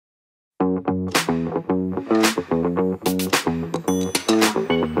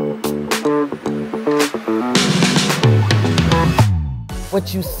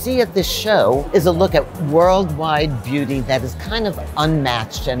What you see at this show is a look at worldwide beauty that is kind of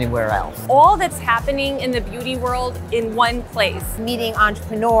unmatched anywhere else. All that's happening in the beauty world in one place. Meeting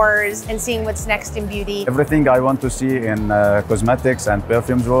entrepreneurs and seeing what's next in beauty. Everything I want to see in cosmetics and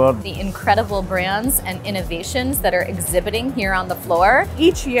perfumes world. The incredible brands and innovations that are exhibiting here on the floor.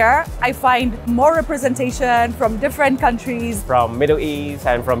 Each year, I find more representation from different countries. From Middle East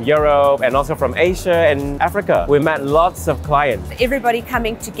and from Europe and also from Asia and Africa. We met lots of clients. Everybody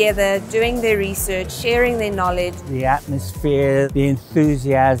coming together, doing their research, sharing their knowledge. The atmosphere, the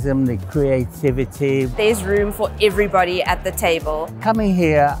enthusiasm, the creativity. There's room for everybody at the table. Coming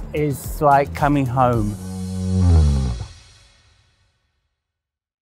here is like coming home.